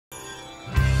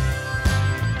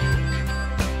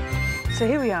So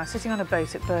here we are, sitting on a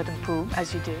boat at Burden Pool,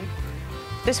 as you do.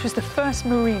 This was the first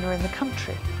marina in the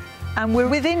country, and we're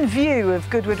within view of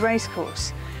Goodwood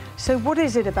Racecourse. So what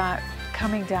is it about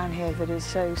coming down here that is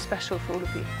so special for all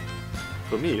of you?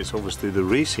 For me, it's obviously the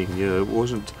racing. It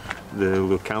wasn't the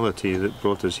locality that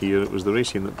brought us here, it was the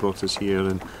racing that brought us here,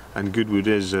 and Goodwood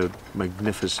is a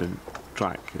magnificent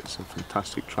track. It's a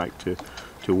fantastic track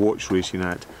to watch racing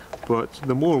at. But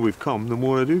the more we've come, the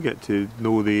more I do get to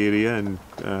know the area and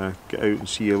get out and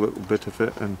see a little bit of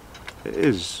it, and it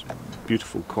is a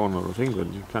beautiful corner of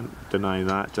England, you can't deny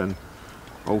that, and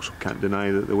also can't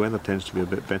deny that the weather tends to be a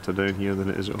bit better down here than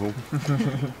it is at home.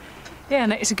 Yeah,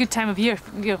 and it's a good time of year.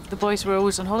 You know, the boys were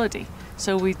always on holiday,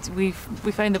 so we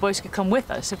found the boys could come with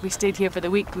us. If we stayed here for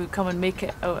the week, we would come and make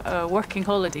it a working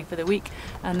holiday for the week,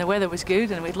 and the weather was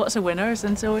good, and we had lots of winners,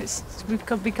 and so we've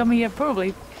been coming here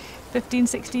probably 15,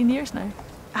 16 years now.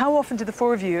 How often do the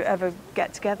four of you ever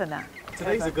get together now?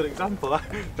 Today's a good example.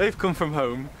 They've come from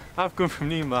home, I've come from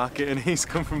Newmarket, and he's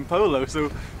come from Polo, so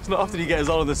it's not often you get us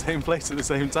all in the same place at the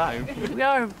same time. We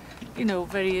are, you know,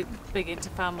 very big into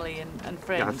family and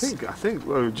friends. Yeah, I think.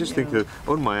 Well, just think that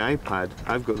on my iPad,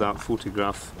 I've got that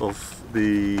photograph of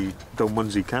the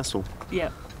Dalmunsey Castle.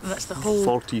 Yeah, and that's the whole.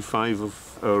 45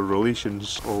 of our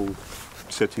relations all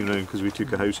sitting around because we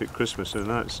took a house at Christmas, and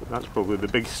that's probably the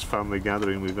biggest family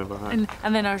gathering we've ever had.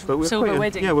 And then our silver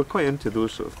wedding. Yeah, we're quite into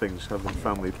those sort of things, having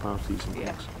family parties and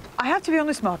things. I have to be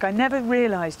honest, Mark, I never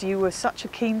realised you were such a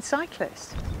keen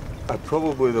cyclist. I'm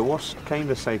probably the worst kind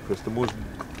of cyclist, the most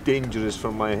dangerous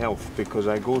for my health, because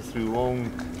I go through long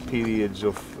periods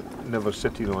of never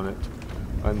sitting on it,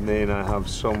 and then I have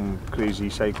some crazy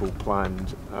cycle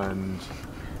planned, and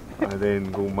I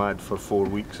then go mad for 4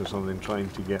 weeks or something trying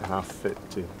to get half fit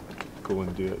to go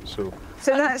and do it. So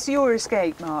that's your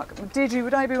escape, Mark. Deirdre,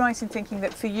 would I be right in thinking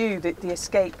that for you that the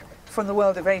escape from the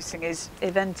world of racing is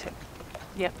eventing?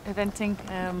 Yep, eventing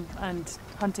and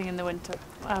hunting in the winter.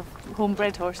 I've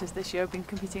homebred horses this year. I've been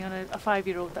competing on a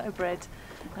 5-year-old that I bred,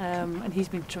 and he's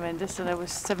been tremendous. And I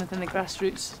was 7th in the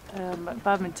grassroots at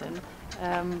Badminton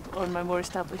on my more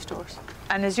established horse.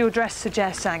 And as your dress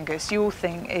suggests, Angus, your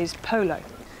thing is polo.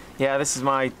 Yeah, this is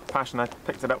my passion. I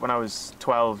picked it up when I was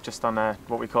 12, just on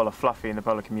what we call a fluffy in the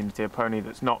polo community, a pony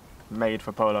that's not made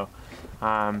for polo.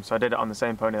 So I did it on the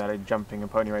same pony that I did jumping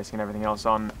and pony racing and everything else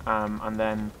on, and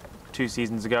then 2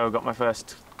 seasons ago got my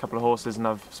first couple of horses, and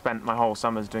I've spent my whole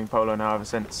summers doing polo now ever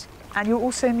since. And you're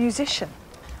also a musician?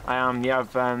 I am, yeah.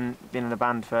 I've been in a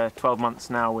band for 12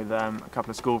 months now with a couple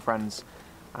of school friends,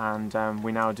 and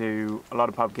we now do a lot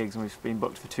of pub gigs, and we've been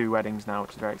booked for 2 weddings now,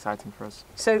 which is very exciting for us.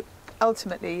 So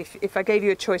ultimately, if I gave you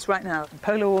a choice right now,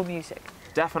 polo or music?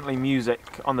 Definitely music,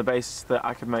 on the basis that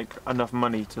I could make enough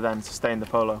money to then sustain the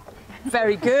polo.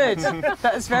 Very good.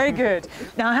 That's very good.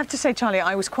 Now, I have to say, Charlie,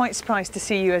 I was quite surprised to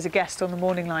see you as a guest on the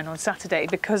Morning Line on Saturday,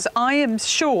 because I am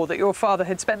sure that your father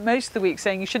had spent most of the week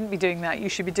saying you shouldn't be doing that, you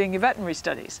should be doing your veterinary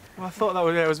studies. Well, I thought that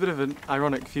it was a bit of an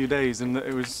ironic few days, and that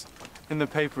it was in the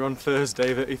paper on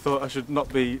Thursday that he thought I should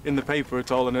not be in the paper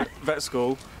at all in a vet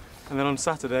school. And then on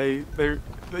Saturday,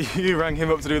 you rang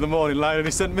him up to do the Morning Line, and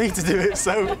he sent me to do it,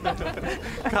 so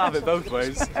can't have it both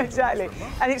ways. Exactly.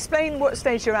 And explain what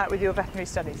stage you're at with your veterinary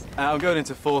studies. I'm going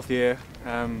into 4th year,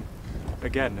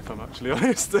 again, if I'm actually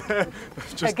honest.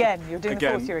 Again? You're doing the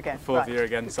 4th year again? 4th year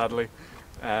again, sadly.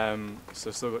 So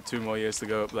I've still got 2 more years to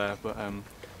go up there, but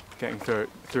getting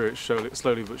through it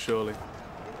slowly but surely.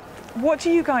 What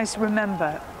do you guys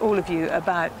remember, all of you,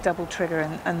 about Double Trigger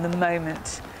and the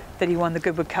moment that he won the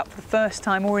Goodwood Cup for the first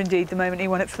time, or indeed the moment he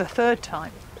won it for the 3rd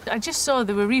time? I just saw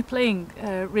they were replaying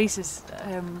races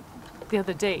the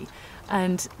other day,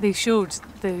 and they showed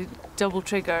the Double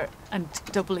Trigger and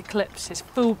Double Eclipse, his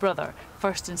full brother,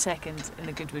 1st and 2nd in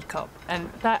the Goodwood Cup,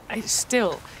 and that is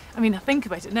still, I mean, I think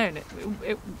about it now and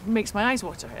it makes my eyes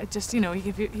water. It just, you know,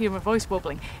 you can hear my voice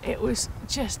wobbling. It was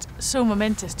just so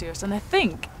momentous to us, and I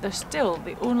think they're still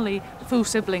the only full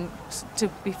siblings to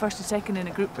be 1st and 2nd in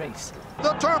a group race.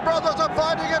 The 2 brothers are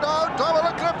fighting it out. Double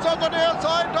Eclipse on the near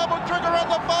side, Double Trigger on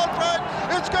the far side.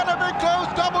 It's going to be close.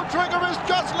 Double Trigger is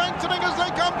just lengthening as they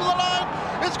come to the line.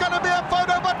 It's going to be a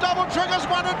photo, but Double Trigger's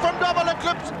won it from Double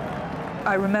Eclipse.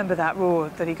 I remember that roar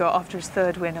that he got after his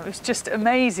 3rd win. It was just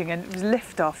amazing, and it was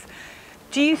lift-off.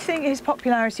 Do you think his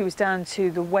popularity was down to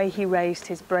the way he raced,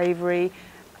 his bravery,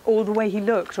 or the way he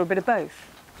looked, or a bit of both?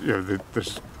 Yeah,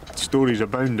 there's stories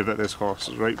abound about this horse,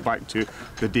 right back to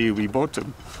the day we bought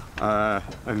him.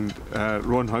 And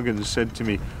Ron Huggins said to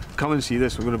me, "Come and see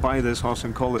this, we're going to buy this horse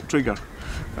and call it Trigger."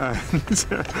 And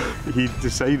he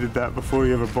decided that before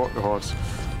he ever bought the horse,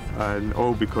 and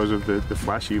all because of the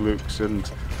flashy looks, and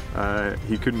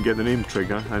he couldn't get the name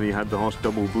Trigger, and he had the horse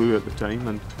Double Blue at the time,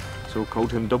 and so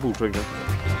called him Double Trigger.